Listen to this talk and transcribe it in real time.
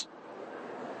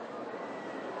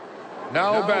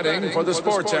Now betting for the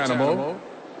sports animal,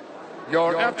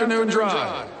 your afternoon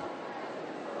drive.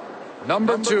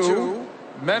 Number 2,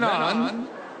 Men On,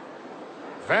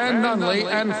 Van Nunley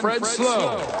and Fred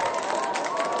Slow.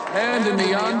 And in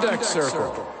the on-deck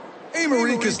circle,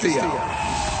 Amory Castillo.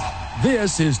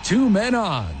 This is 2 Men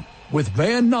On with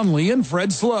Van Nunley and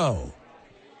Fred Slow.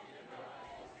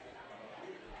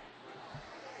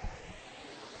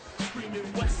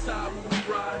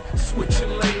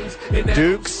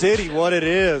 Duke City, what it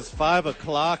is, 5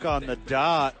 o'clock on the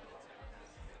dot.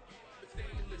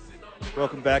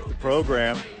 Welcome back to the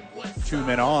program. 2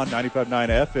 Men On, 95.9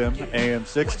 FM, AM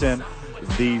 610,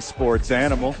 the sports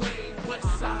animal.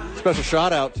 Special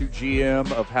shout out to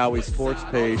GM of Howie Sports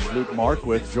Page, Luke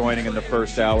Markwith, joining in the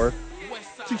first hour.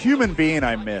 It's a human being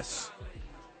I miss.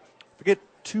 If I get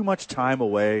too much time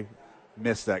away,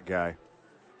 miss that guy.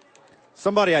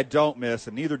 Somebody I don't miss,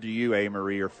 and neither do you, A.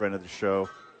 or friend of the show.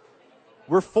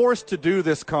 We're forced to do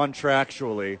this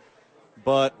contractually,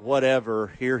 but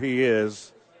whatever. Here he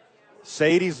is.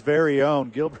 Sadie's very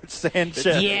own Gilbert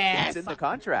Sanchez. Yes. It's in the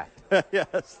contract.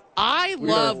 Yes. I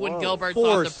love when Gilbert's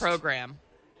on the program.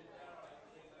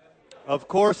 Of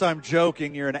course, I'm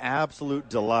joking. You're an absolute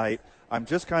delight. I'm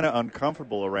just kind of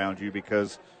uncomfortable around you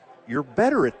because you're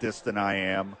better at this than I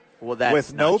am. Well, that's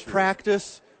with not no true.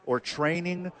 practice or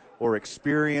training or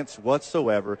experience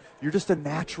whatsoever. You're just a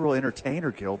natural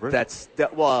entertainer, Gilbert.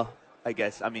 Well, I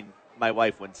guess. I mean, my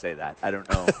wife wouldn't say that. I don't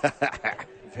know.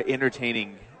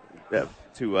 Entertaining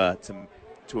to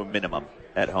a minimum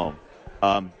at home.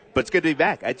 But it's good to be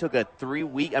back. I took a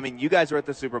 3-week. I mean, you guys were at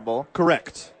the Super Bowl.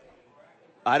 Correct.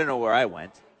 I don't know where I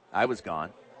went. I was gone.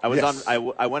 I was Yes. I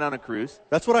went on a cruise.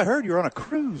 That's what I heard. You're on a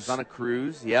cruise. I was on a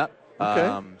cruise. Yep.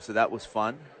 Okay. So that was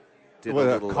fun. Did What,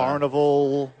 a a little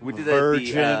Carnival, we did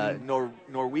Virgin,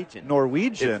 Norwegian.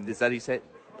 Norwegian. Is that how you say it?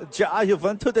 Yeah, you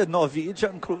went to the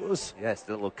Norwegian cruise. Yes,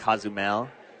 did a little Cozumel.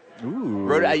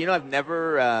 Ooh. I've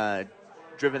never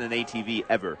driven an ATV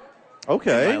ever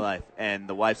Okay. in my life. And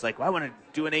the wife's like, well, I want to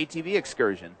do an ATV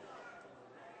excursion.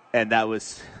 And that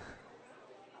was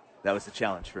a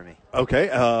challenge for me.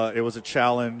 Okay. It was a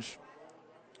challenge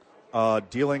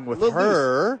dealing with Little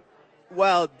her.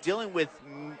 Well, dealing with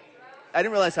I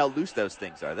didn't realize how loose those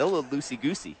things are. They're a little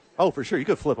loosey-goosey. Oh, for sure. You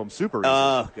could flip them super easy.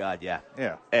 Oh, God, yeah.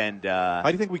 Yeah. And How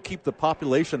do you think we keep the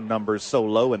population numbers so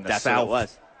low in the that's South? what it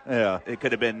was. Yeah. It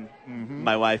could have been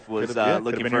my wife was Could've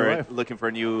been your wife. looking for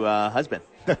a new husband.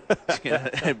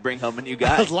 Bring home a new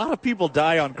guy. A lot of people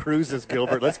die on cruises,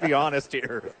 Gilbert. Let's be honest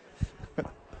here.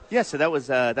 Yeah, so that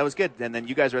was good. And then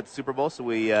you guys were at the Super Bowl, so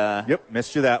we Yep,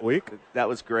 missed you that week. that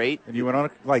was great. And you went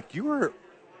on, you were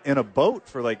in a boat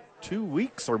for 2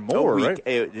 weeks or more, A week. right?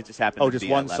 It just happened. Oh, to just be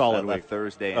one I left, solid I left week.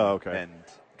 Thursday. And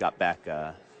got back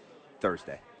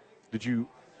Thursday. Did you?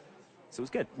 So it was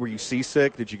good. Were you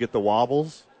seasick? Did you get the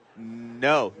wobbles?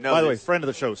 No. By the way, friend of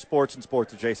the show, sports and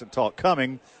sports adjacent talk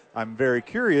coming. I'm very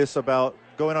curious about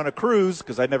going on a cruise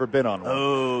because I've never been on one.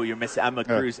 Oh, you're missing. I'm a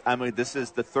cruise. This is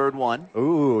the third one.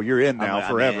 Ooh, you're in now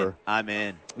forever. I'm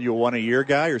in. You a one-a-year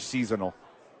guy or seasonal?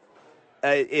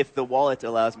 If the wallet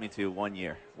allows me to, once a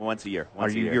year. Once a year.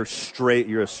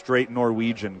 You're a straight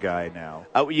Norwegian guy now.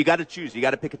 You got to choose. You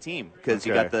got to pick a team because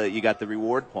you got the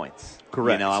reward points.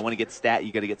 Correct. I want to get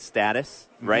You got to get status,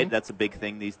 right? That's a big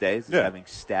thing these days. Is having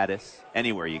status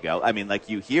anywhere you go. I mean, like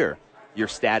you hear, your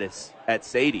status at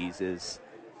Sadies is,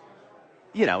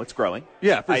 it's growing.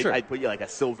 Yeah, for sure. I'd put you like a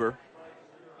silver.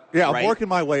 Yeah, I'm right? working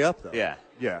my way up though. Yeah.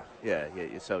 Yeah.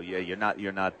 So you're not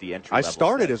the entry. I level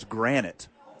started set. as granite,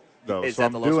 though, Is so that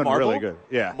I'm the lowest? doing Marble? really good.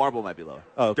 Yeah. Marble might be lower.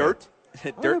 Oh, okay. Dirt.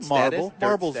 Dirt marble.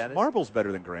 status. Marble's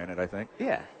better than granite, I think.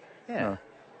 Yeah. Huh.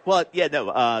 Well,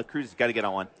 cruise got to get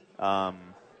on one.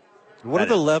 What are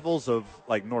the levels of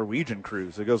Norwegian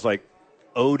cruise? It goes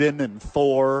Odin and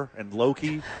Thor and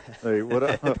Loki.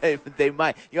 They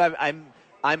might.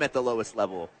 I'm at the lowest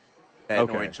level at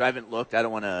Okay. Norwich. I haven't looked. I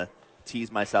don't want to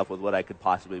tease myself with what I could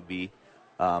possibly be.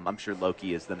 I'm sure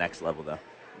Loki is the next level, though.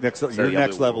 Your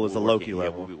next level is the Loki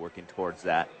level. Yeah, we'll be working towards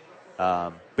that.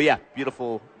 But yeah,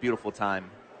 beautiful, beautiful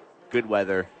time, good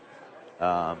weather,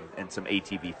 and some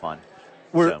ATV fun.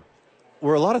 Were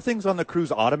a lot of things on the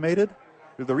cruise automated?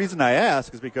 The reason I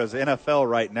ask is because NFL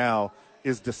right now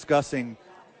is discussing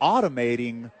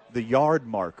automating the yard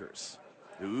markers.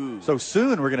 Ooh. So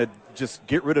soon we're going to just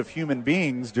get rid of human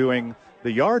beings doing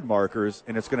the yard markers,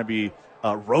 and it's going to be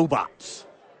robots.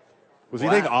 Was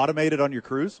anything automated on your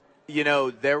cruise?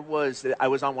 I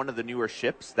was on one of the newer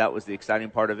ships. That was the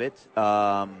exciting part of it.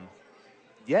 Yeah,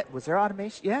 was there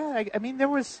automation? Yeah, I mean, there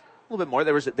was a little bit more.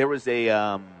 There was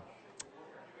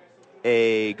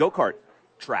a go-kart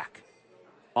track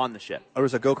On the ship. There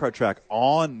was a go-kart track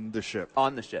on the ship.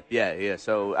 On the ship, yeah.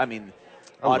 So, I mean,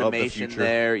 I love the automation future.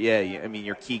 there. Yeah, I mean,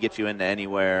 your key gets you into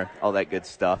anywhere, all that good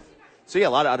stuff. So, yeah, a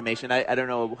lot of automation. I don't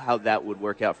know how that would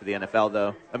work out for the NFL,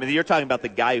 though. I mean, you're talking about the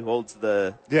guy who holds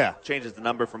changes the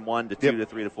number from 1 to 2 to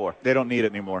 3 to 4. They don't need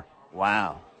it anymore.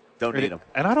 Wow. Don't need them.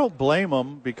 And I don't blame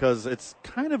them because it's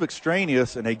kind of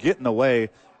extraneous and they get in the way,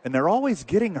 and they're always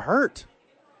getting hurt.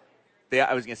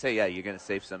 I was going to say, yeah, you're going to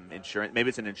save some insurance. Maybe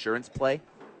it's an insurance play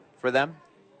for them.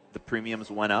 The premiums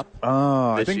went up.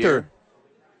 Oh, I think year.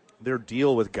 their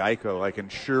deal with Geico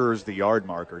insures the yard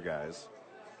marker guys.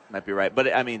 Might be right.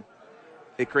 But, I mean,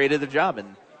 it created the job,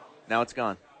 and now it's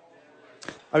gone.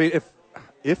 I mean,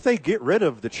 if they get rid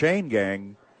of the chain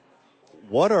gang,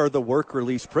 what are the work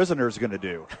release prisoners going to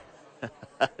do?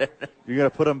 You're going to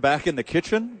put them back in the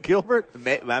kitchen, Gilbert?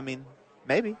 I mean,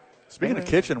 maybe. Speaking of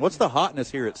kitchen, what's the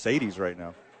hotness here at Sadies right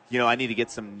now? I need to get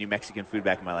some New Mexican food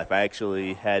back in my life. I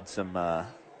actually had some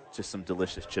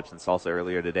delicious chips and salsa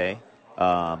earlier today.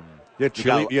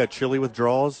 Chili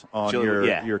withdrawals on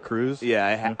your cruise?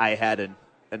 Yeah, I had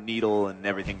a needle and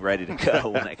everything ready to go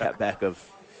when I got back of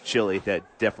chili. That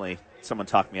definitely, someone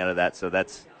talked me out of that, so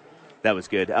that was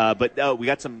good. But we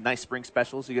got some nice spring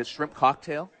specials. You got shrimp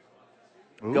cocktail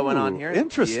going on here.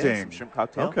 Interesting. Yeah, some shrimp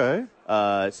cocktail. Okay.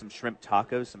 Some shrimp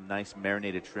tacos, some nice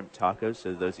marinated shrimp tacos.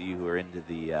 So those of you who are into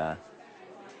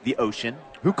the ocean.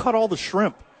 Who caught all the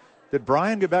shrimp? Did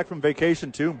Brian get back from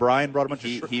vacation too? Brian brought a bunch of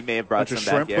shrimp. He may have brought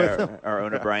some back. Yeah, our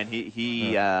owner Brian.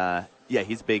 He's a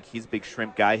big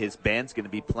shrimp guy. His band's going to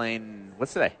be playing.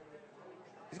 What's today?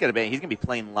 He's got a band. He's going to be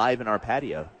playing live in our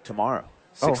patio tomorrow.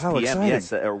 6 how p.m. exciting.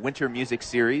 Yes, our winter music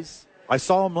series. I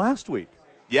saw him last week.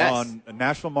 Yes. On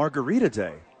National Margarita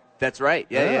Day. That's right.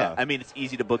 Yeah. I mean, it's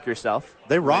easy to book yourself.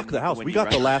 They rock the house. We got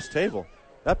the last table.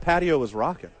 That patio was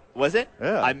rocking. Was it?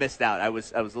 Yeah. I missed out. I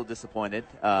was a little disappointed.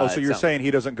 So you're saying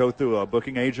he doesn't go through a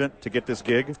booking agent to get this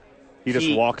gig? He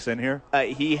just walks in here?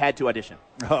 He had to audition.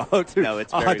 Oh, dude. No,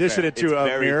 it's very audition fair. into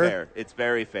a mirror? Fair. It's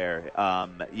very fair.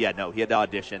 He had to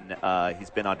audition. He's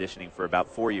been auditioning for about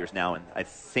 4 years now, and I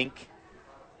think,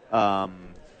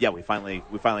 we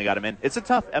finally got him in. It's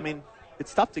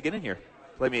tough to get in here.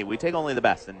 Like me, we take only the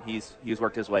best, and he's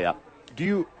worked his way up. Do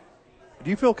you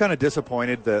feel kind of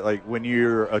disappointed that, like, when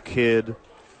you're a kid,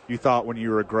 you thought when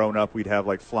you were a grown-up we'd have,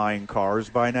 like, flying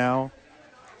cars by now,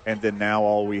 and then now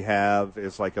all we have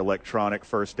is, like, electronic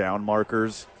first down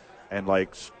markers and,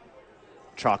 like,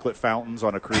 chocolate fountains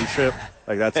on a cruise ship?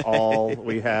 Like, that's all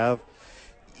we have?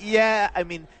 Yeah, I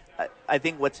mean, I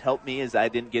think what's helped me is I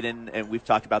didn't get in, and we've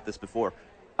talked about this before,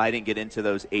 I didn't get into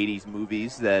those 80s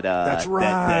movies that that's right.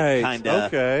 that kind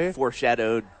of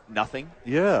foreshadowed nothing.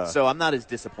 Yeah. So I'm not as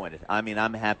disappointed. I mean,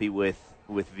 I'm happy with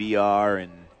VR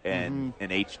and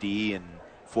HD and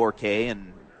 4K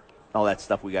and all that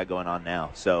stuff we got going on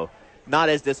now. So not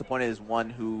as disappointed as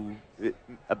one who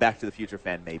a Back to the Future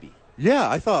fan maybe.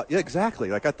 Yeah,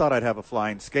 exactly. Like, I thought I'd have a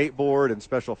flying skateboard and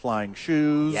special flying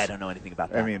shoes. Yeah, I don't know anything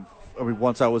about that. I mean,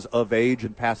 once I was of age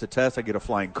and passed a test, I get a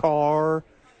flying car.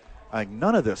 Like,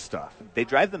 none of this stuff. They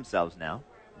drive themselves now,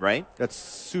 right? That's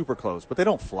super close, but they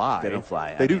don't fly. They don't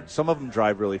fly. They do. Some of them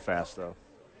drive really fast, though.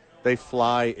 They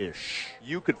fly-ish.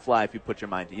 You could fly if you put your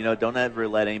mind to it. Don't ever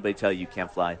let anybody tell you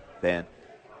can't fly, Dan.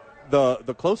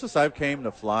 The closest I've came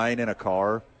to flying in a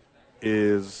car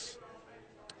is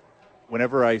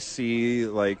whenever I see,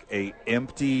 like, a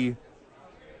empty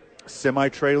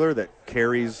semi-trailer that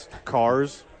carries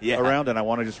cars around, and I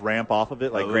want to just ramp off of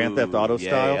it, like Grand Theft Auto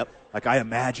style. Yep. Like, I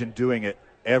imagine doing it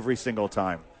every single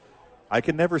time. I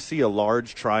can never see a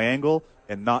large triangle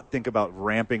and not think about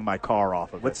ramping my car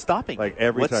off of it. What's stopping you? Like,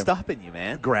 every time. What's stopping you,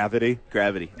 man? Gravity.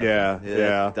 Yeah.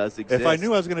 It does exist. If I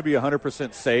knew I was going to be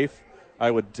 100% safe,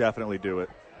 I would definitely do it.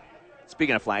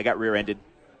 Speaking of flying, I got rear-ended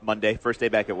Monday, first day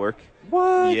back at work.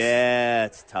 What? Yeah,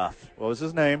 it's tough. What was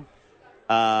his name?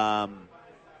 Amy?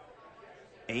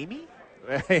 Amy.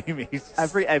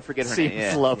 I forget her name.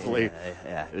 Seems lovely.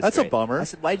 Yeah, it was That's great. a bummer. I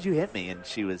said, why'd you hit me? And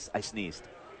I sneezed.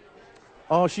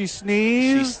 Oh, she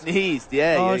sneezed? She sneezed,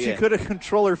 yeah. Oh, she couldn't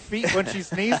control her feet when she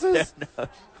sneezes? No.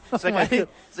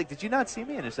 It's like, did you not see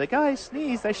me? And it's like, I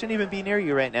sneezed. I shouldn't even be near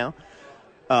you right now.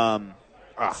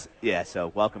 Yeah,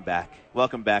 so welcome back.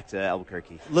 Welcome back to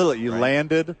Albuquerque. Lily, you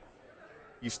landed.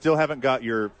 You still haven't got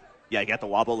your... Yeah, I got the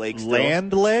wobble legs still.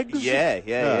 Land legs?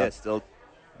 Yeah. Still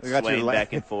swaying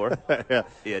back and forth.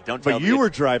 Yeah, don't tell me. But you were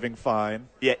driving fine.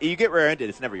 Yeah, you get rear-ended.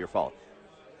 It's never your fault.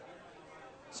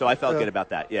 So I felt good about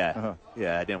that, yeah.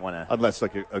 Yeah, I didn't want to... Unless,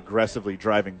 like, aggressively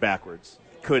driving backwards.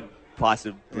 Could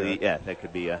possibly, that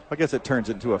could be a... I guess it turns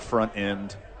into a front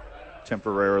end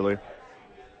temporarily.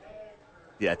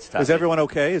 Yeah, it's tough. Is everyone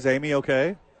okay? Is Amy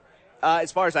okay?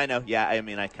 As far as I know, yeah. I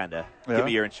mean, I kind of give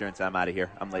me your insurance. I'm out of here.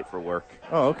 I'm late for work.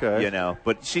 Oh, okay.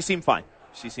 But she seemed fine.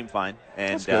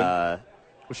 And that's good.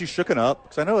 Was she shooken up?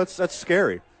 Because I know that's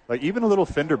scary. Like even a little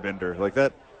fender bender like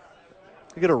that,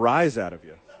 you get a rise out of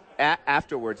you.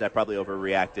 Afterwards, I probably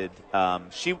overreacted.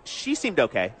 She seemed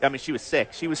okay. I mean, she was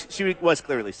sick. She was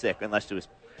clearly sick, unless she was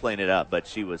playing it up. But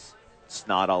she was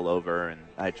snot all over, and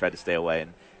I tried to stay away.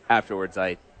 And afterwards,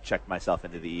 I checked myself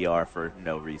into the ER for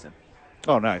no reason.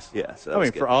 Oh, nice. Yeah.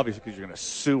 So for obviously because you're going to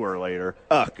sue her later.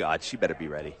 Oh God, she better be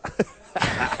ready.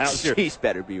 She's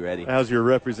better be ready. How's your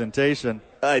representation?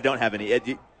 I don't have any. If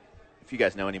you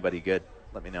guys know anybody good,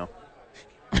 let me know.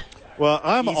 Well,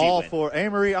 I'm all for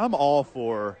Amory. I'm all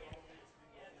for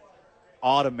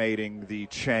automating the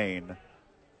chain.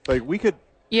 Like we could,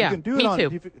 you can do it on.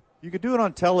 You could do it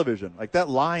on television. Like that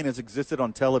line has existed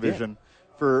on television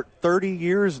for 30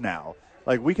 years now.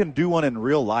 Like we can do one in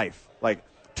real life, like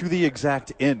to the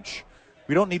exact inch.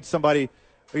 We don't need somebody.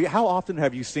 How often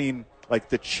have you seen like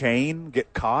the chain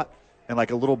get caught in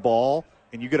like a little ball,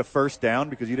 and you get a first down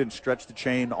because you didn't stretch the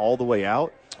chain all the way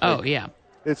out? Oh like, yeah.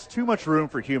 It's too much room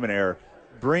for human error.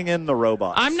 Bring in the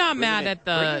robots. I'm not mad at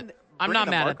the. I'm not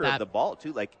mad at that. Of the ball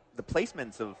too, like the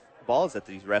placements of balls that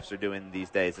these refs are doing these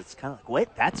days. It's kind of like,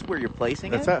 wait, that's where you're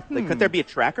placing it. Like, couldn't there be a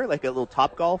tracker, like a little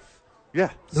Top Golf? Yeah.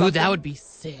 Ooh, that would be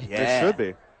sick. Yeah. There should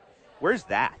be. Where's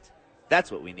that? That's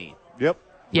what we need. Yep.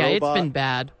 Yeah, it's been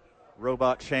bad.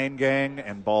 Robot chain gang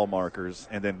and ball markers,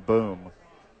 and then boom,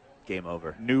 game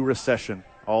over. New recession.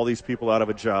 All these people out of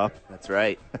a job. That's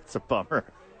right. That's a bummer.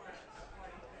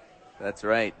 That's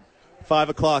right. 5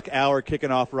 o'clock hour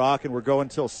kicking off rock, and we're going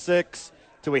till 6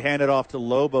 till we hand it off to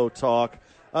Lobo Talk.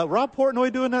 Rob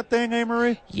Portnoy doing that thing,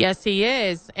 Amory? Yes, he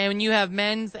is. And you have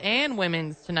men's and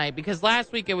women's tonight because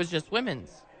last week it was just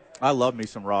women's. I love me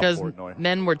some Rob Portnoy. Because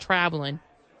men were traveling.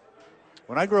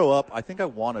 When I grow up, I think I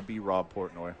want to be Rob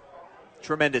Portnoy.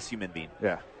 Tremendous human being.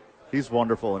 Yeah. He's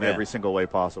wonderful in every single way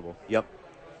possible. Yep.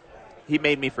 He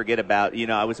made me forget about,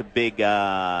 I was a big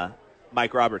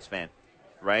Mike Roberts fan,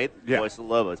 right? Yeah. Voice of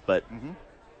the Lobos, but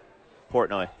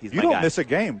Portnoy, he's my guy. You don't miss a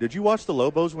game. Did you watch the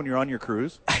Lobos when you're on your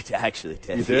cruise? I actually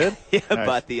did. You did? Yeah, nice.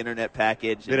 Bought the internet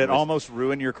package. Did it almost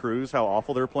ruin your cruise, how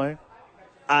awful they're playing?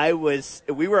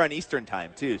 We were on Eastern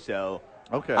time, too, so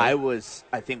okay. I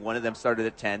think one of them started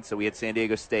at 10, so we had San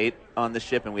Diego State on the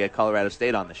ship and we had Colorado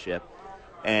State on the ship,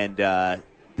 and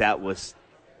that was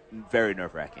very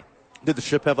nerve-wracking. Did the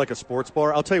ship have like a sports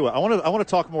bar? I'll tell you what, I want to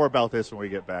talk more about this when we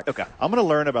get back. Okay. I'm going to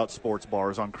learn about sports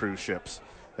bars on cruise ships.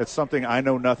 It's something I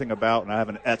know nothing about, and I have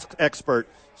an expert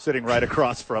sitting right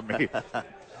across from me.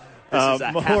 This is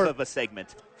half of a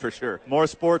segment, for sure. More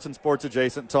sports and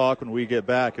sports-adjacent talk when we get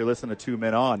back. You're listening to 2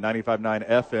 Men On, 95.9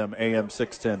 FM, AM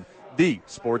 610, the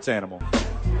Sports Animal.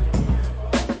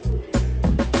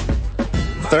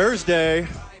 Thursday,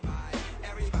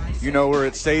 we're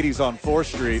at Sadies on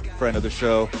 4th Street, friend of the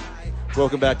show.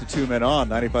 Welcome back to 2 Men On,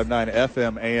 95.9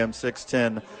 FM, AM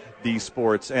 610, the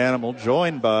Sports Animal,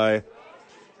 joined by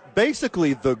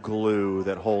basically the glue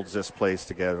that holds this place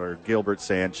together, Gilbert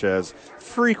Sanchez,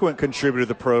 frequent contributor to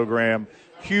the program,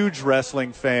 huge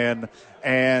wrestling fan,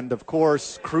 and, of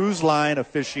course, cruise line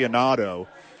aficionado.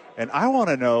 And I want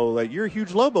to know, you're a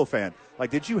huge Lobo fan.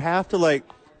 Did you have to,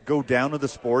 go down to the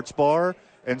sports bar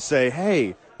and say,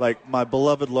 hey, my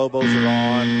beloved Lobos are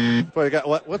on?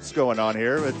 What's going on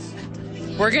here?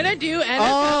 We're going to do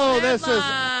NFL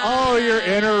headlines. You're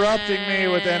interrupting me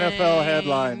with NFL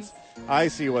headlines. I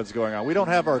see what's going on. We don't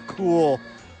have our cool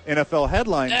NFL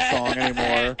headlines song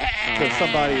anymore because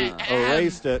somebody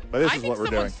erased it, but this is what we're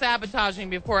doing. I think someone's sabotaging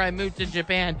before I moved to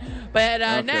Japan. But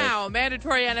okay. Now,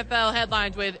 mandatory NFL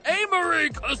headlines with Amory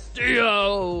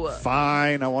Castillo.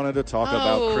 Fine. I wanted to talk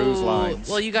about cruise lines.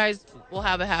 Well, you guys will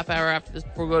have a half hour after this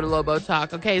before we go to Lobo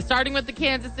Talk. Okay, starting with the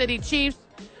Kansas City Chiefs.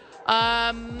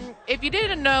 If you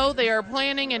didn't know, they are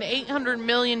planning an $800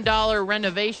 million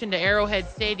renovation to Arrowhead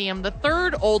Stadium, the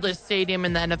third oldest stadium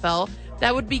in the NFL,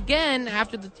 that would begin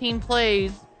after the team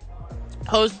plays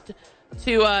after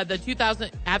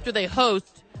they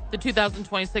host the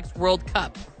 2026 World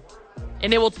Cup.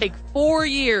 And it will take 4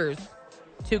 years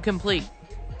to complete.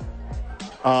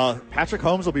 Patrick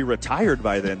Holmes will be retired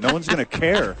by then. No one's going to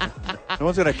care. No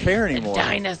one's going to care anymore. The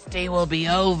dynasty will be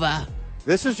over.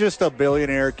 This is just a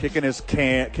billionaire kicking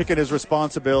his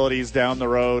responsibilities down the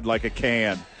road like a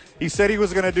can. He said he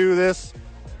was going to do this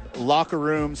locker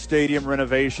room stadium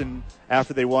renovation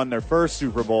after they won their first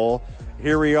Super Bowl.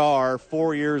 Here we are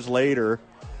 4 years later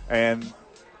and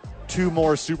 2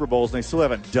 more Super Bowls, and they still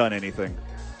haven't done anything.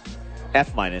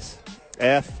 F-.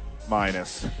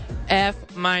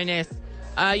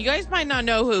 You guys might not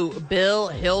know who Bill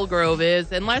Hillgrove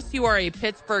is unless you are a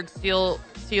Pittsburgh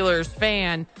Steelers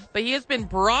fan, but he has been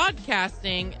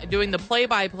broadcasting, doing the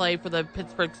play-by-play for the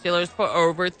Pittsburgh Steelers for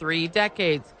over 3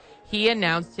 decades. He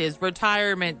announced his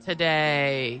retirement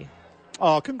today.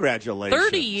 Oh, congratulations.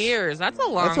 30 years. That's a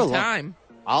long time.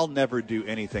 I'll never do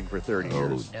anything for 30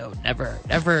 years. Oh, no, never,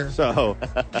 never. So,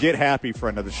 get happy,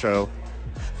 friend of the show.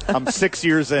 I'm 6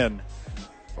 years in.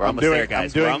 We're almost there,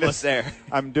 guys. We're almost there.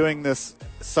 I'm doing this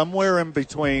somewhere in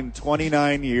between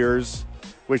 29 years,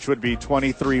 which would be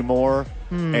 23 more,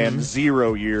 and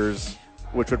 0 years,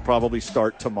 which would probably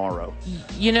start tomorrow.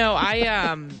 You know,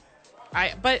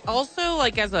 but also,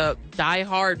 like, as a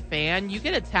diehard fan, you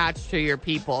get attached to your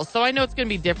people. So I know it's going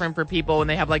to be different for people when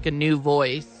they have, like, a new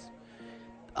voice.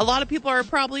 A lot of people are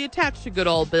probably attached to good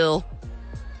old Bill.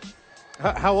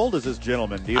 How old is this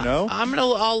gentleman? Do you know?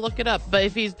 I'll look it up. But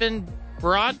if he's been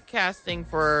broadcasting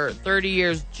for 30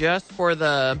 years just for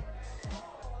the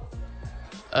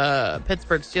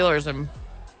Pittsburgh Steelers,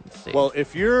 let's see. Well,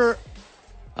 if you're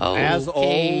as old,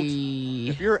 Okay.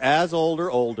 if you're as old or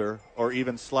older, or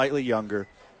even slightly younger,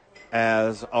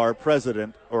 as our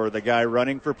president or the guy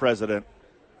running for president,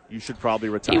 you should probably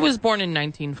retire. He was born in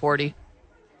 1940.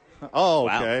 Oh,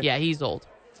 Wow. okay. Yeah, he's old.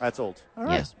 That's old. All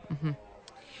right. Yes. Mm-hmm.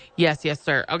 Yes,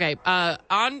 sir. Okay.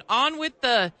 On with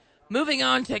moving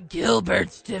on to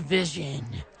Gilbert's division.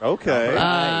 Okay.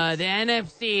 The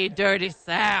NFC Dirty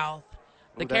South.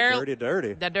 Ooh, that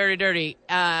dirty. The dirty.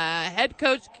 Head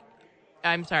coach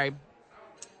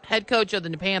of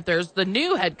the Panthers, the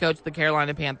new head coach of the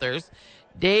Carolina Panthers,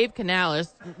 Dave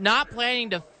Canales, not planning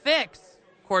to fix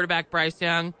quarterback Bryce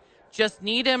Young, just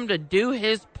need him to do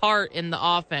his part in the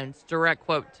offense. Direct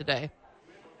quote today.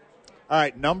 All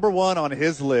right, number one on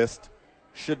his list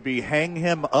should be hang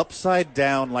him upside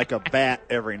down like a bat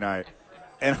every night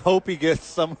and hope he gets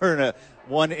somewhere in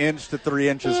 1 inch to 3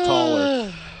 inches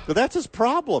taller. So that's his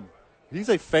problem. He's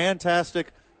a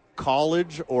fantastic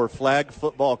college or flag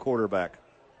football quarterback.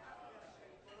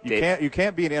 You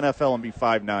can't be an NFL and be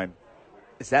 5'9".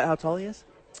 Is that how tall he is?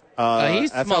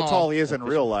 He's that's small. how tall he is in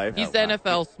real life. He's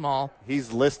NFL small.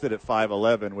 He's listed at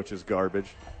 5'11", which is garbage.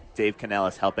 Dave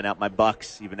Canales helping out my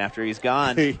Bucks even after he's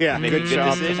gone. Yeah, making good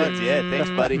job. decisions. Yeah, thanks,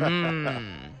 buddy.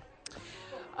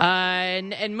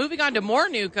 And moving on to more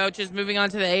new coaches, moving on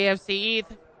to the AFC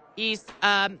East.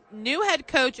 New head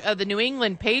coach of the New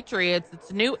England Patriots. It's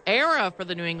a new era for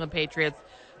the New England Patriots.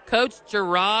 Coach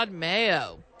Gerard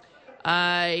Mayo.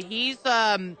 He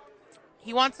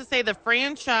wants to say the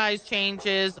franchise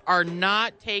changes are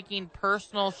not taking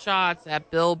personal shots at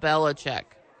Bill Belichick.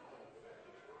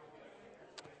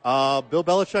 Bill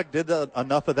Belichick did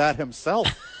enough of that himself.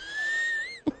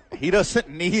 He doesn't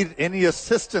need any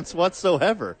assistance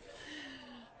whatsoever.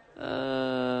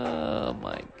 Oh,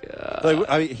 my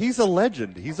God. He's a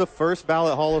legend. He's a first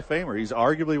ballot Hall of Famer. He's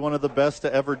arguably one of the best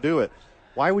to ever do it.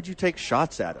 Why would you take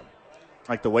shots at him?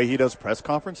 Like the way he does press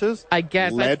conferences? I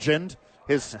guess. Legend.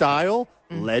 His style?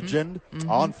 Legend.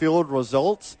 On-field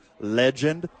results?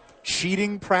 Legend.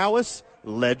 Cheating prowess?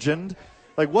 Legend.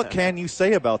 Like, what can you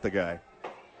say about the guy?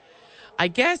 I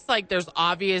guess, like, there's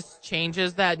obvious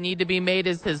changes that need to be made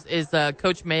is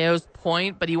Coach Mayo's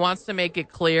point, but he wants to make it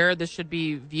clear this should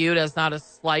be viewed as not a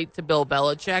slight to Bill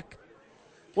Belichick.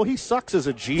 Well, he sucks as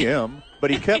a GM, but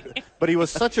he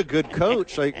was such a good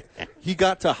coach. Like, he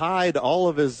got to hide all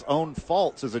of his own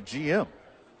faults as a GM.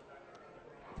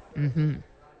 Mm-hmm.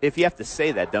 If you have to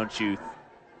say that, don't you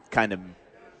kind of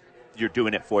you're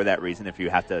doing it for that reason? If you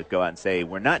have to go out and say,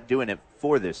 we're not doing it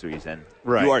for this reason,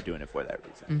 right. You are doing it for that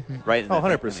reason. Right?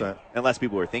 100%. Unless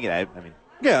people were thinking that.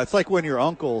 Yeah, it's like when your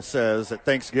uncle says at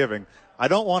Thanksgiving, I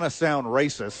don't want to sound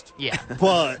racist. Yeah.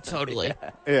 But. Totally.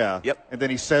 Yeah. Yep. And then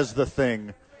he says the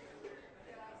thing.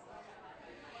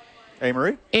 Hey,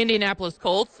 Marie? Indianapolis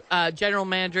Colts general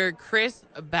manager Chris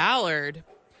Ballard.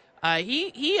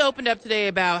 He opened up today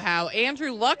about how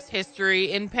Andrew Luck's history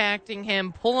impacting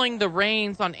him pulling the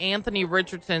reins on Anthony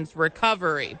Richardson's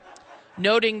recovery,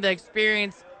 noting the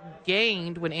experience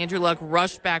gained when Andrew Luck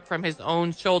rushed back from his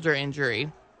own shoulder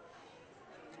injury.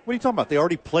 What are you talking about? They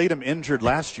already played him injured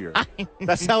last year.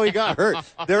 That's how he got hurt.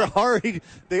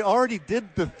 They already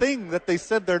did the thing that they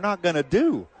said they're not going to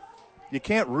do. You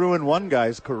can't ruin one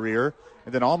guy's career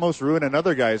and then almost ruin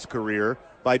another guy's career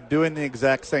by doing the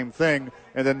exact same thing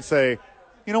and then say,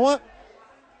 you know what?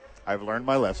 I've learned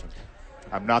my lesson.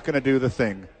 I'm not going to do the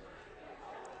thing.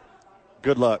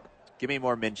 Good luck. Give me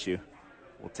more Minshew.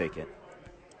 We'll take it.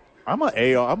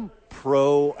 I'm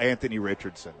pro Anthony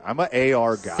Richardson. I'm an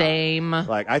AR guy. Same.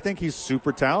 Like, I think he's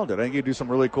super talented. I think he'd do some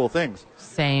really cool things.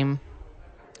 Same.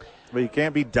 But you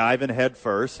can't be diving head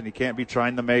first, and you can't be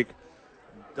trying to make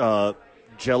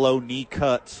Jell-O knee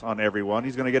cuts on everyone.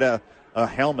 He's going to get a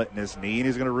helmet in his knee, and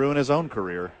he's going to ruin his own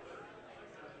career.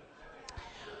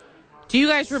 Do you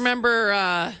guys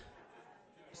remember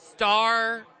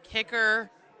star kicker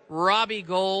Robbie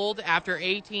Gould after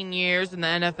 18 years in the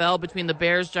NFL between the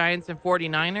Bears, Giants, and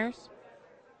 49ers?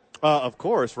 Of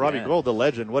course, Robbie Gould, the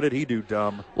legend. What did he do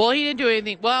dumb? Well, he didn't do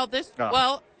anything.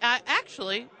 Well,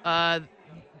 actually,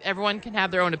 everyone can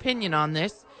have their own opinion on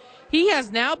this. He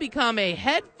has now become a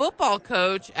head football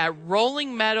coach at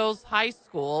Rolling Meadows High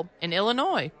School in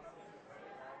Illinois.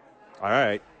 All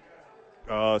right.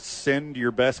 Send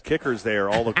your best kickers there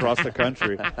all across the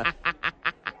country.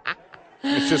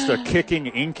 It's just a kicking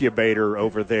incubator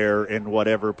over there in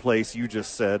whatever place you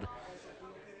just said.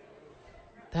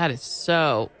 That is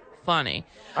so funny.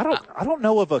 I don't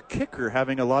know of a kicker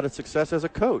having a lot of success as a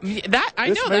coach. That's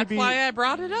why I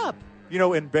brought it up. You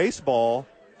know, in baseball,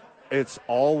 it's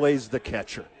always the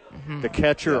catcher. Mm-hmm. The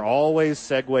catcher always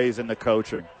segues into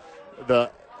coaching.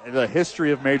 The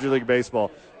history of Major League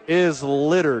Baseball is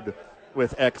littered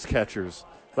with ex-catchers.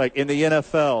 Like in the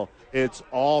NFL, it's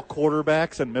all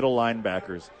quarterbacks and middle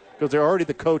linebackers because they're already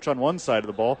the coach on one side of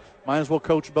the ball. Might as well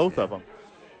coach both of them.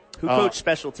 Who coached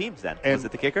special teams then? Was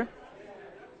it the kicker?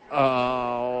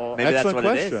 Maybe that's what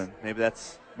question. It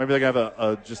is. Maybe they have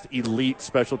a just elite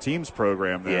special teams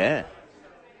program there. Yeah.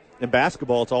 In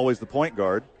basketball, it's always the point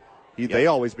guard. They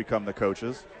always become the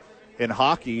coaches. In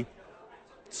hockey,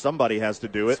 somebody has to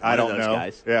do it. I don't know.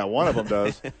 Guys. Yeah, one of them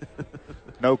does.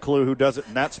 No clue who does it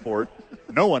in that sport.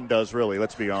 No one does, really,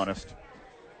 let's be honest.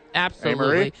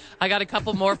 Absolutely. Hey, I got a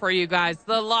couple more for you guys.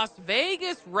 The Las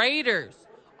Vegas Raiders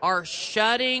are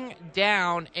shutting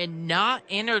down and not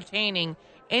entertaining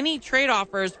any trade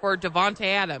offers for Devontae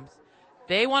Adams.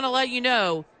 They want to let you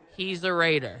know he's a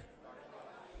Raider.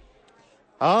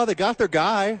 They got their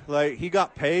guy. Like, he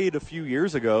got paid a few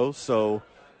years ago, so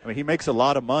I mean, he makes a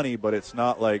lot of money, but it's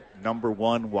not like number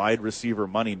one wide receiver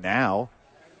money now.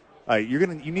 You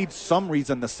need some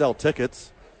reason to sell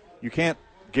tickets. You can't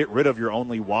get rid of your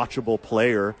only watchable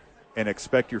player and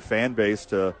expect your fan base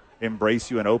to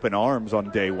embrace you in open arms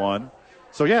on day one.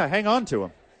 So, yeah, hang on to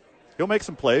him. He'll make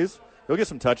some plays. He'll get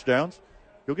some touchdowns.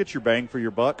 He'll get your bang for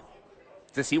your buck.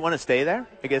 Does he want to stay there?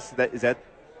 I guess has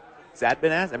that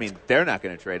been asked? I mean, they're not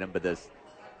going to trade him, but does...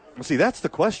 Well, see, that's the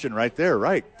question right there,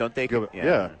 right? Don't they?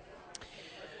 Yeah.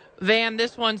 Van,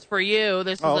 this one's for you.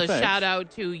 This is a thanks.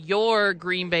 shout-out to your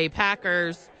Green Bay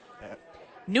Packers.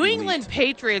 New England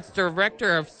Patriots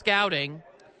Director of Scouting,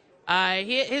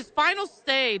 his final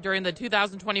stay during the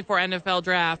 2024 NFL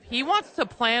Draft, he wants to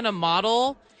plan a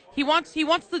model. He wants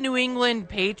the New England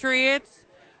Patriots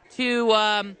to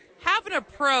have an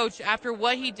approach after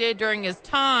what he did during his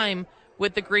time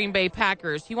with the Green Bay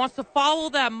Packers. He wants to follow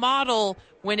that model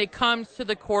when it comes to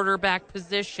the quarterback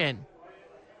position.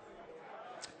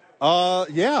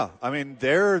 Yeah. I mean,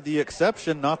 they're the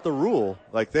exception, not the rule.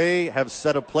 Like, they have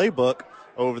set a playbook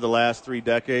over the last 3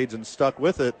 decades and stuck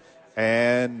with it,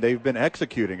 and they've been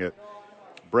executing it.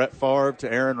 Brett Favre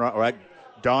to Aaron Rodgers,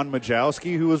 Don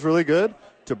Majowski, who was really good,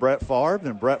 to Brett Favre,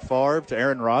 then Brett Favre to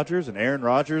Aaron Rodgers, and Aaron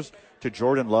Rodgers to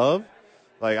Jordan Love.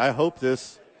 Like, I hope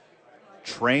this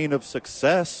train of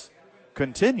success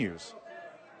continues.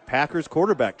 Packers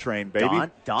quarterback train, baby.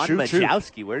 Don Choo-choo.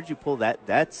 Majowski, where did you pull that?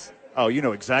 Oh, you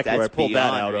know exactly where I pulled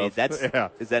that out of.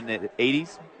 Is that an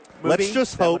 80s movie?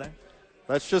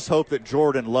 Let's just hope that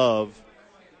Jordan Love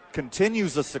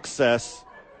continues the success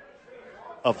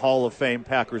of Hall of Fame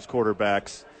Packers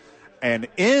quarterbacks and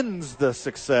ends the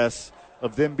success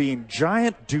of them being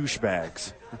giant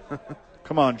douchebags.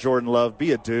 Come on, Jordan Love,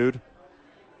 be a dude.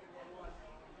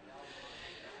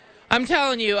 I'm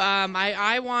telling you,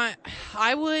 I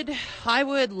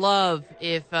would love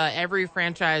if every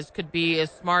franchise could be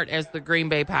as smart as the Green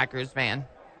Bay Packers, man.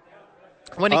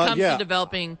 When it comes to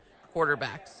developing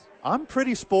quarterbacks, I'm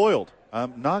pretty spoiled.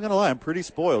 I'm not going to lie, I'm pretty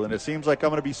spoiled, and it seems like I'm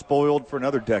going to be spoiled for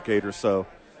another decade or so.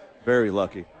 Very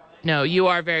lucky. No, you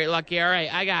are very lucky. All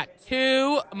right, I got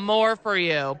 2 more for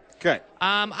you. Okay.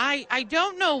 I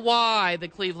don't know why the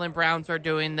Cleveland Browns are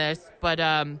doing this, but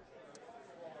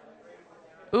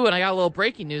ooh, and I got a little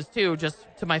breaking news, too, just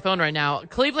to my phone right now.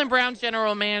 Cleveland Browns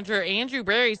general manager Andrew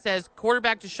Berry says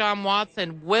quarterback Deshaun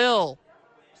Watson will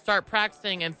start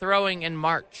practicing and throwing in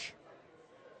March.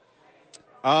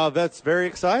 That's very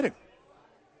exciting.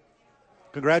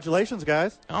 Congratulations,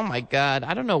 guys. Oh, my God.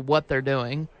 I don't know what they're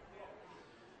doing.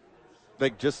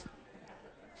 You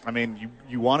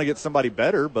want to get somebody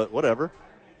better, but whatever.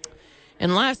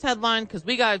 And last headline, because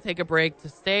we got to take a break to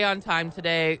stay on time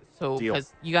today. So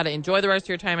because you got to enjoy the rest of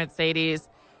your time at Sadies.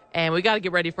 And we got to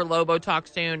get ready for Lobo Talk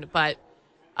soon. But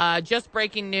Just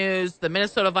breaking news, the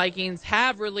Minnesota Vikings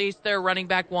have released their running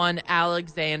back one,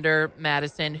 Alexander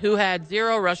Madison, who had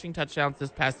 0 rushing touchdowns this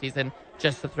past season,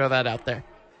 just to throw that out there.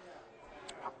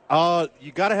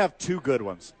 You got to have 2 good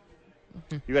ones.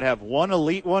 You got to have 1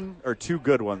 elite one or 2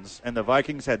 good ones, and the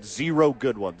Vikings had 0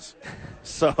 good ones.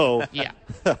 So yeah,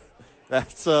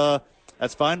 that's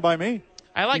fine by me.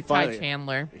 I like Ty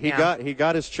Chandler. He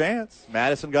got his chance.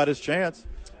 Madison got his chance.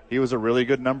 He was a really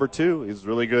good number 2. He was a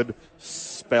really good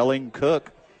spelling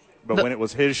cook. But when it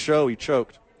was his show, he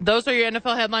choked. Those are your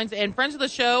NFL headlines. And friends of the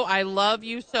show, I love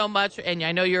you so much. And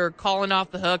I know you're calling off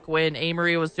the hook when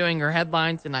Amory was doing her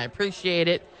headlines, and I appreciate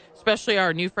it. Especially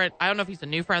our new friend. I don't know if he's a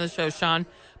new friend of the show, Sean.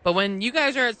 But when you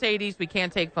guys are at Sadies, we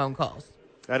can't take phone calls.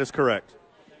 That is correct.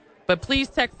 But please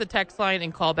text the text line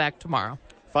and call back tomorrow.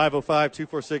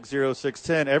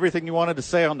 505-246-0610. Everything you wanted to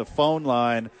say on the phone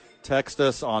line, text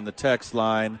us on the text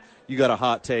line. You got a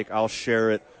hot take, I'll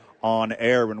share it on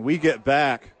air. When we get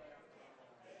back,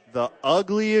 the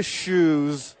ugliest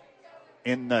shoes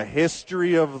in the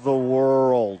history of the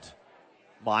world.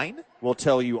 Mine? We'll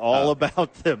tell you all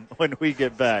about them when we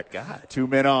get back. God. 2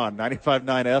 Men On, 95.9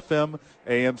 FM,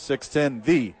 AM 610,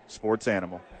 the Sports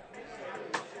Animal.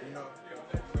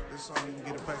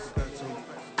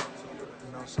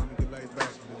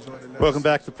 Welcome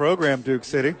back to the program, Duke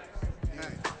City.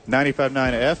 95.9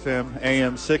 FM,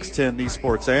 AM 610, the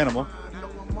Sports Animal.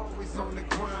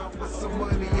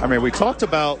 I mean, we talked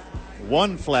about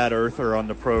 1 flat earther on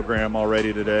the program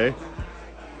already today.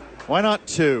 Why not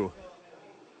 2?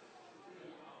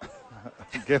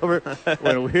 Gilbert,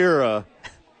 when we're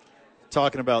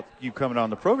talking about you coming on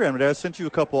the program today, I sent you a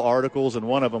couple articles, and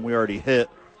one of them we already hit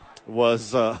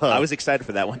was... I was excited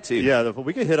for that one, too. Yeah,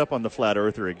 we could hit up on the flat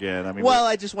earther again. I mean, well,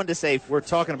 I just wanted to say... We're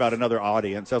talking about another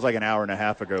audience. That was like an hour and a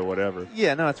half ago, whatever.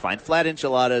 Yeah, no, it's fine. Flat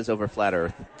enchiladas over flat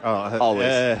earth. Always.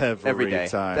 Every day.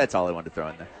 Time. That's all I wanted to throw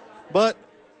in there. But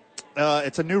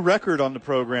it's a new record on the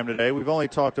program today. We've only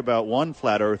talked about 1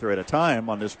 flat earther at a time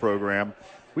on this program.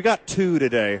 We got 2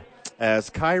 today, as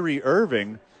Kyrie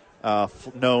Irving,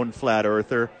 known flat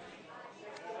earther,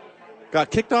 got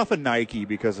kicked off of Nike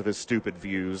because of his stupid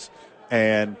views.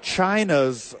 And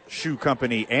China's shoe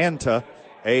company, Anta,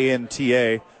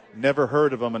 A-N-T-A, never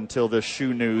heard of him until this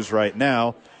shoe news right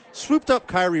now, swooped up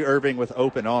Kyrie Irving with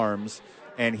open arms,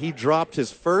 and he dropped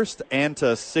his first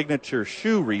Anta signature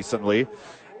shoe recently,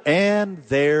 and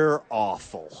they're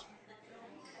awful.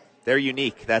 They're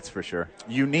unique, that's for sure.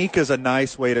 Unique is a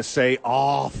nice way to say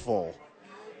awful.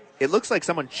 It looks like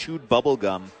someone chewed bubble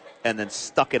gum and then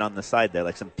stuck it on the side there,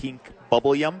 like some pink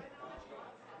bubble yum.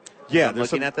 Yeah, there's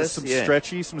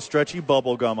some stretchy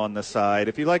bubble gum on the side.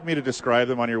 If you'd like me to describe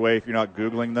them on your way, if you're not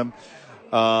Googling them,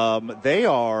 they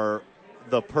are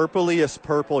the purpliest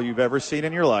purple you've ever seen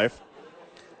in your life.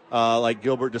 Like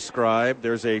Gilbert described,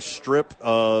 there's a strip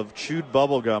of chewed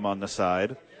bubble gum on the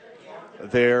side.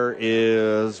 There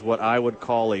is what I would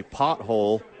call a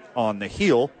pothole on the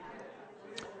heel.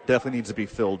 Definitely needs to be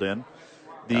filled in.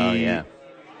 The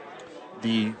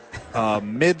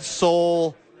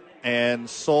midsole and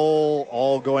sole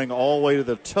all going all the way to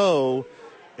the toe.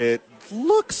 It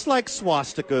looks like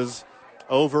swastikas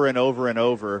over and over and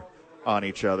over on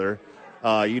each other.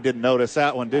 You didn't notice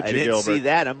that one, did you, Gilbert? I didn't see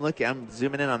that. I'm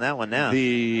zooming in on that one now.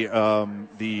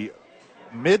 The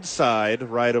mid side,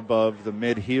 right above the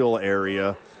mid heel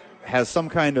area, has some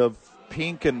kind of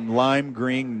pink and lime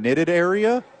green knitted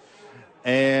area,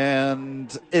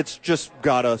 and it's just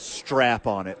got a strap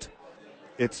on it.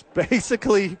 It's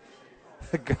basically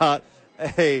got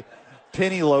a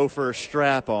penny loafer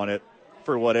strap on it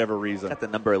for whatever reason. Got the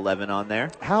number 11 on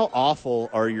there. How awful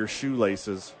are your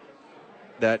shoelaces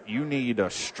that you need a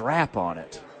strap on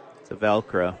it? It's a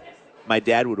Velcro. My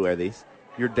dad would wear these.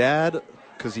 Your dad,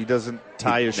 because he doesn't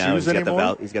tie his shoes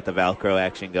anymore? He's got the Velcro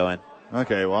action going.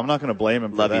 Okay, well, I'm not going to blame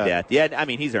him for that. Love you, Dad. Yeah, I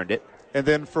mean, he's earned it. And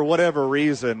then for whatever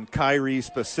reason, Kyrie's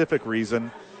specific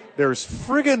reason, there's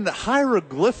friggin'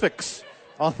 hieroglyphics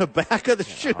on the back of the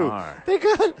shoe.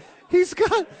 He's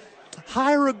got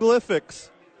hieroglyphics,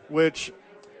 which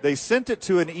they sent it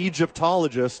to an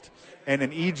Egyptologist, and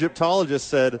an Egyptologist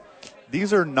said,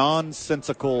 these are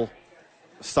nonsensical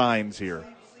signs here.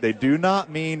 They do not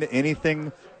mean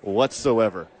anything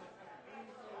whatsoever.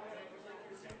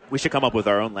 We should come up with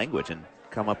our own language and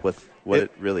come up with what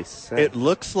it really says. It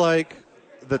looks like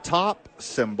the top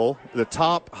symbol, the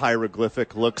top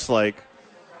hieroglyphic looks like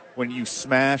when you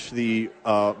smash the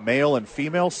male and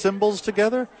female symbols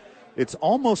together. It's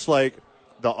almost like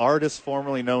the artist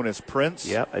formerly known as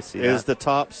Prince I see is the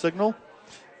top signal.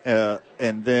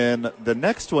 And then the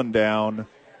next one down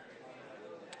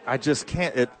I just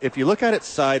can't. If you look at it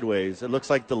sideways, it looks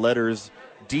like the letters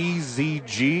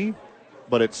DZG,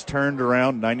 but it's turned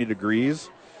around 90 degrees.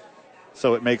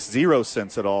 So it makes zero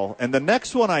sense at all. And the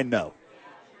next one I know.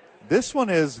 This one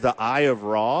is the Eye of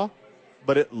Ra,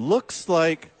 but it looks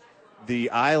like the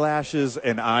eyelashes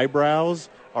and eyebrows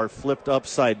are flipped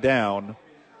upside down.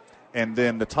 And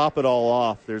then to top it all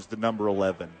off, there's the number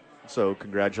 11. So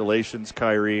congratulations,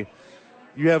 Kyrie.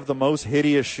 You have the most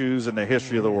hideous shoes in the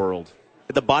history of the world.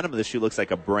 The bottom of the shoe looks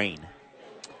like a brain.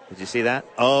 Did you see that?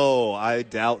 Oh, I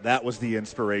doubt that was the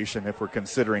inspiration if we're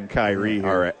considering Kyrie here.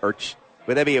 Or urchin.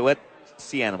 Would that be what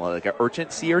sea animal? Like an urchin?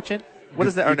 Sea urchin? What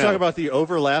is that? You talk about the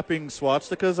overlapping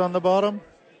swastikas on the bottom?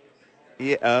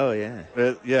 Yeah. Oh, yeah.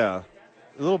 Yeah.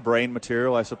 A little brain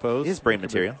material, I suppose. It is brain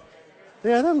material.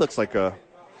 Yeah, that looks like a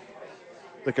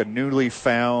newly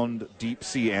found deep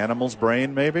sea animal's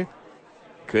brain, maybe.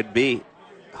 Could be.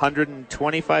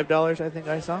 $125, I think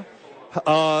I saw.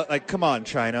 Come on,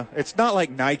 China. It's not like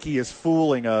Nike is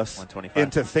fooling us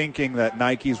into thinking that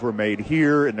Nikes were made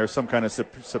here and there's some kind of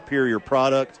superior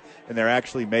product and they're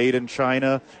actually made in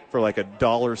China for like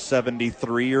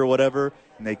 $1.73 or whatever,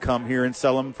 and they come here and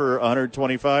sell them for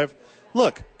 $125.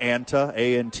 Look, Anta,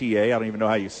 A-N-T-A, I don't even know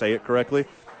how you say it correctly,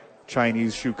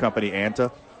 Chinese shoe company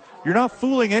Anta. You're not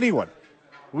fooling anyone.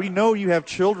 We know you have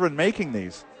children making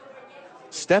these.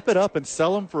 Step it up and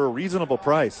sell them for a reasonable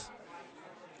price.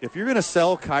 If you're going to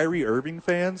sell Kyrie Irving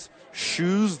fans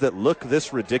shoes that look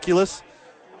this ridiculous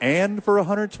and for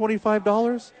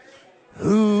 $125,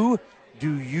 who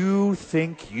do you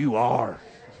think you are?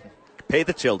 Pay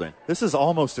the children. This is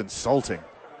almost insulting.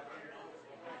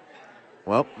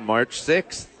 Well, March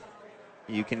 6th,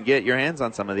 you can get your hands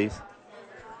on some of these.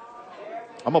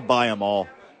 I'm going to buy them all.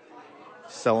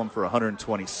 Sell them for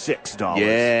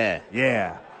 $126.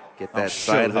 Yeah. Get that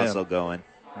side hustle going.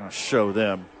 I'll show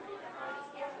them.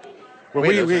 When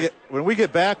we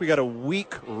get back, we got a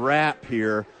week wrap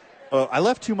here. I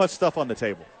left too much stuff on the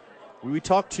table. We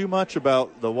talked too much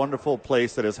about the wonderful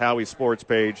place that is Howie's Sports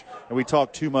Page, and we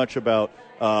talked too much about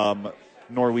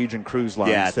Norwegian Cruise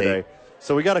Lines today.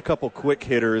 So we got a couple quick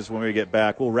hitters when we get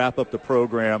back. We'll wrap up the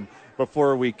program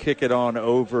before we kick it on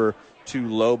over to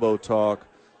Lobo Talk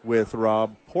with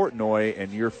Rob Portnoy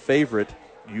and your favorite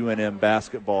UNM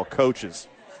basketball coaches.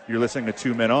 You're listening to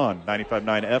Two Men On,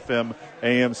 95.9 FM,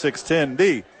 AM 610,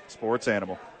 the Sports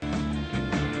Animal.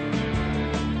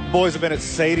 Boys have been at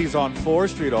Sadies on 4th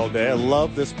Street all day. I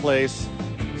love this place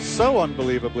so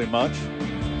unbelievably much.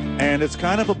 And it's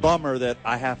kind of a bummer that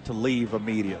I have to leave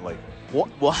immediately. What?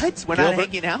 We're not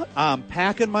hanging out? I'm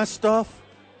packing my stuff.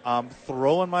 I'm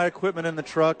throwing my equipment in the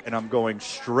truck, and I'm going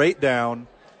straight down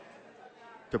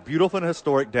to beautiful and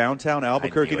historic downtown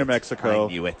Albuquerque, New Mexico. I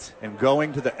knew it. And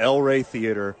going to the El Rey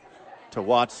Theater to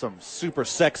watch some super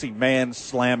sexy man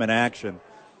slam in action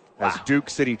as Duke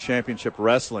City Championship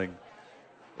Wrestling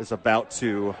is about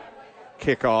to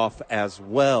kick off as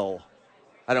well.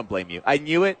 I don't blame you. I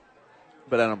knew it,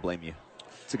 but I don't blame you.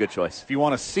 It's a good choice. If you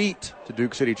want a seat to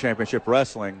Duke City Championship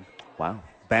Wrestling,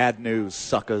 bad news,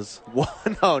 suckers. No.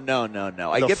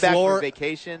 I get back from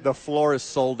vacation. The floor is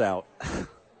sold out.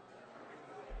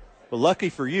 But lucky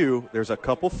for you, there's a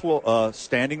couple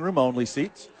standing room only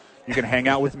seats. You can hang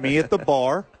out with me at the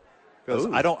bar because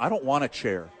I don't want a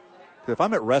chair. If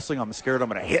I'm at wrestling, I'm scared I'm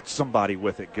going to hit somebody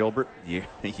with it, Gilbert. You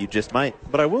just might.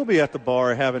 But I will be at the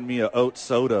bar having me a oat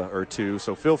soda or two,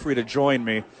 so feel free to join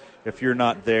me if you're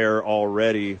not there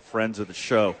already, friends of the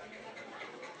show.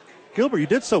 Gilbert, you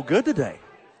did so good today.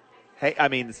 Hey, I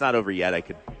mean, it's not over yet. I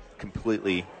could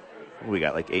completely – we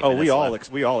got like 8 minutes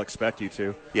left. We all expect you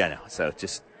to. Yeah, no. So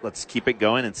just let's keep it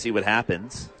going and see what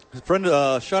happens.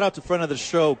 Shout out to friend of the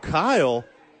show, Kyle.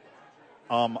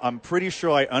 I'm pretty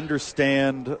sure I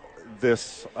understand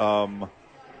this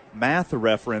math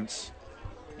reference,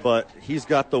 but he's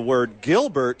got the word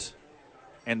Gilbert,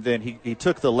 and then he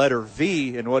took the letter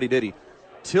V, and what he did, he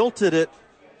tilted it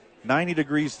 90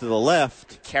 degrees to the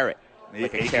left. Carrot.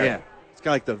 Like a carrot. Yeah. It's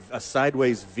kind of like a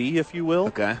sideways V, if you will.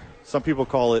 Okay. Some people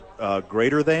call it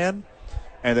greater than.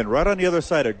 And then right on the other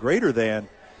side of greater than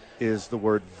is the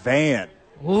word van.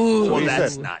 Ooh. So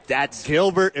Well, that's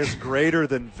Gilbert is greater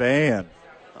than Van.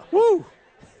 Woo!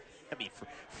 I mean,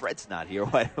 Fred's not here.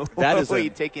 Why are you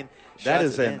taking shots that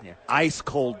is an here? ice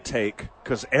cold take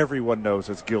because everyone knows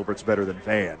that Gilbert's better than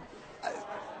Van.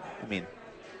 I mean,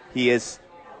 he is.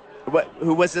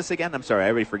 Who was this again? I'm sorry, I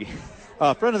already forget.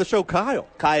 Friend of the show, Kyle.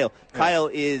 Kyle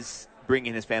is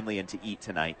bringing his family in to eat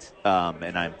tonight,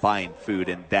 and I'm buying food,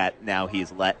 and that now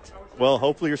he's let. Well,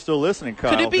 hopefully you're still listening,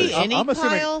 Kyle. Could it be any I'm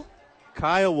assuming Kyle?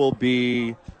 Kyle will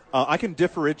be. I can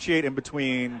differentiate in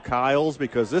between Kyles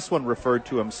because this one referred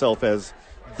to himself as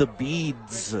the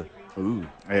Beads. Ooh.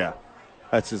 Yeah.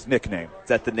 That's his nickname. Is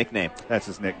that the nickname? That's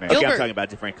his nickname. Okay, Gilbert. I'm talking about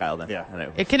a different Kyle then. Yeah.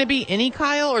 Can it be any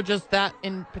Kyle or just that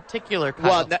in particular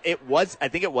Kyle? Well, no, I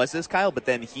think it was this Kyle, but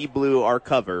then he blew our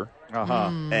cover. Uh-huh.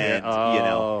 And,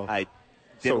 I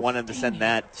didn't want him to send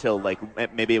that till,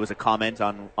 maybe it was a comment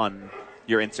on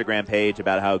your Instagram page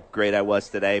about how great I was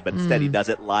today, but instead he does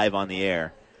it live on the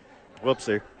air.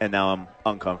 Whoopsie. And now I'm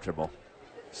uncomfortable.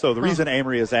 So the reason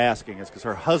Amory is asking is because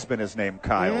her husband is named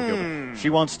Kyle Gilbert. She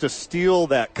wants to steal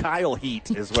that Kyle heat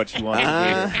is what she wants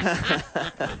to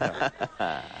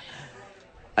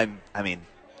do.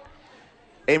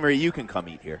 Amory, you can come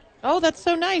eat here. Oh, that's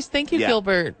so nice. Thank you, Yeah.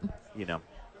 Gilbert.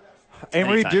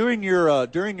 Amory, Anytime.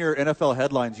 during your NFL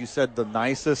headlines, you said the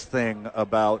nicest thing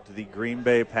about the Green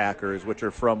Bay Packers, which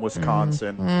are from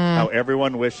Wisconsin, how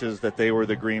everyone wishes that they were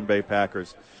the Green Bay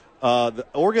Packers.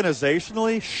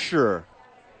 Organizationally, sure.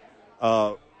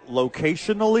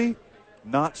 Locationally,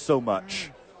 not so much.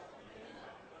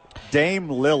 Dame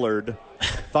Lillard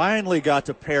finally got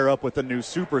to pair up with a new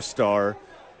superstar.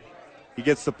 He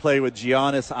gets to play with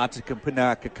Giannis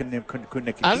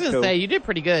Antetokounmpo. I was going to say, you did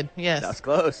pretty good. Yes. That's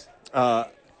close.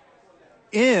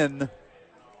 In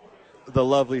the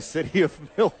lovely city of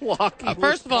Milwaukee.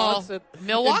 First of all, Wisconsin.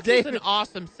 Milwaukee's an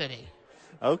awesome city.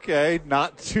 Okay,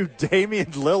 not to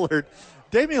Damian Lillard.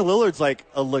 Damian Lillard's like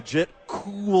a legit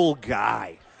cool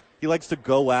guy. He likes to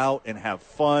go out and have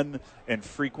fun and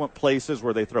frequent places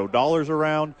where they throw dollars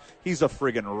around. He's a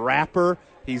friggin' rapper.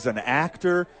 He's an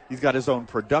actor. He's got his own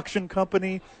production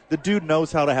company. The dude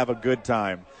knows how to have a good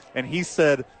time. And he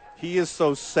said he is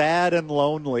so sad and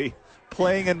lonely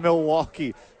playing in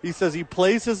Milwaukee. He says he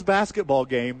plays his basketball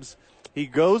games. He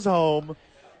goes home.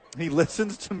 He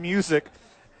listens to music.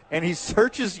 And he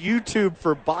searches YouTube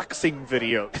for boxing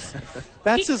videos.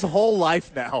 That's his whole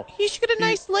life now. He should get a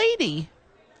nice lady.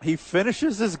 He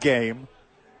finishes his game,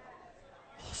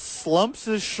 slumps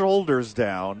his shoulders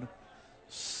down,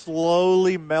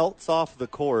 slowly melts off the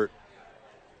court,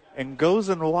 and goes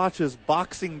and watches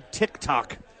boxing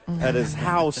TikTok at his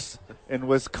house in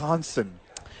Wisconsin.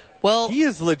 Well, He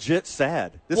is legit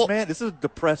sad. This is a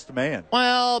depressed man.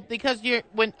 Well, because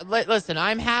listen,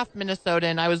 I'm half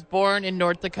Minnesotan. I was born in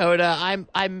North Dakota.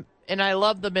 And I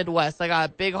love the Midwest. I got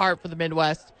a big heart for the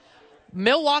Midwest.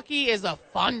 Milwaukee is a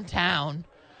fun town.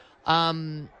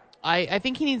 I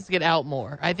think he needs to get out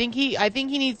more. I think he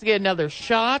needs to get another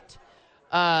shot.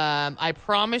 I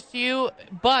promise you.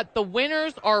 But the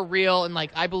winters are real, and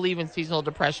I believe in seasonal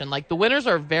depression. The winters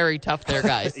are very tough there,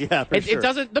 guys. Yeah, for sure. It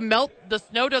doesn't the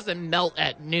snow doesn't melt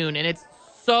at noon, and it's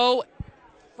so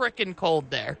freaking cold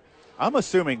there. I'm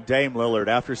assuming Dame Lillard,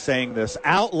 after saying this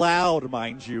out loud,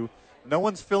 mind you, no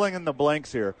one's filling in the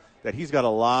blanks here, that he's got a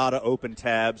lot of open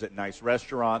tabs at nice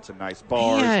restaurants and nice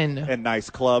bars and nice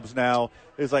clubs now.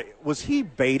 It's was he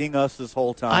baiting us this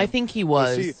whole time? I think he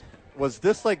was. Was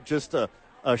this just a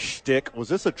shtick? Was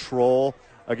this a troll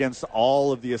against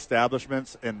all of the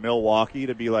establishments in Milwaukee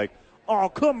to be oh,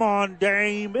 come on,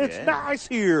 Dame. It's nice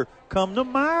here. Come to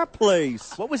my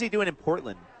place. What was he doing in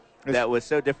Portland that was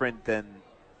so different than,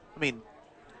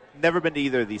 never been to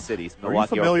either of these cities,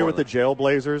 Milwaukee. Are you familiar or with the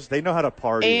Jailblazers? They know how to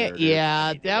party there,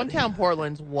 yeah, downtown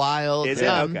Portland's wild. Is it?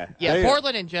 Okay. Yeah,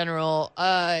 Portland in general.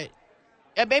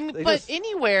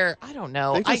 Anywhere, I don't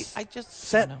know. They I just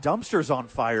set dumpsters on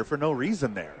fire for no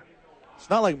reason there. It's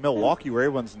not like Milwaukee where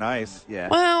everyone's nice. Yeah.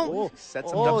 Well, set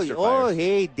some dumpster fires.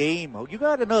 Hey, Dame, you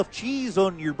got enough cheese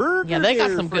on your burger? yeah, they got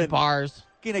there, some friend? good bars.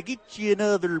 Can I get you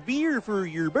another beer for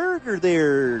your burger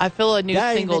there? I feel a new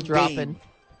Diamond single Dame? dropping.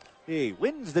 Hey,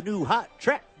 when's the new hot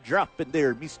track dropping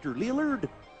there, Mr. Lillard?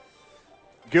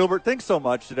 Gilbert, thanks so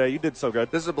much today. You did so good.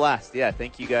 This is a blast. Yeah,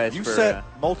 thank you guys You for set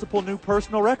multiple new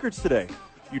personal records today.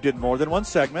 You did more than one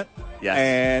segment. Yes.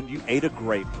 And you ate a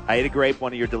grape. I ate a grape,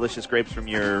 one of your delicious grapes from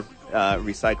your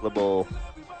recyclable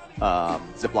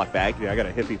Ziploc bag. Yeah, I got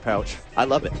a hippie pouch. I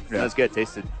love it. Yeah. It was good.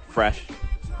 Tasted fresh.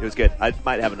 It was good. I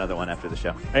might have another one after the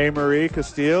show. Hey, Marie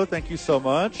Castillo, thank you so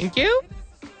much. Thank you.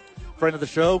 Friend of the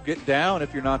show, get down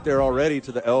if you're not there already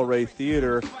to the El Rey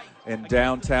Theater in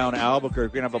downtown Albuquerque.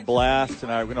 We're going to have a blast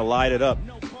tonight. We're going to light it up.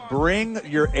 Bring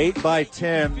your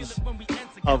 8x10s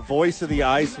of Voice of the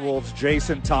Ice Wolves,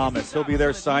 Jason Thomas. He'll be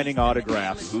there signing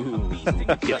autographs. Ooh,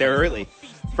 get there early.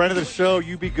 Friend of the show,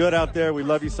 you be good out there. We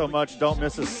love you so much. Don't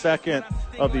miss a second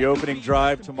of the opening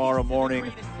drive tomorrow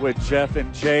morning with Jeff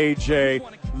and JJ.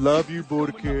 Love you,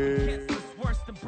 Burke.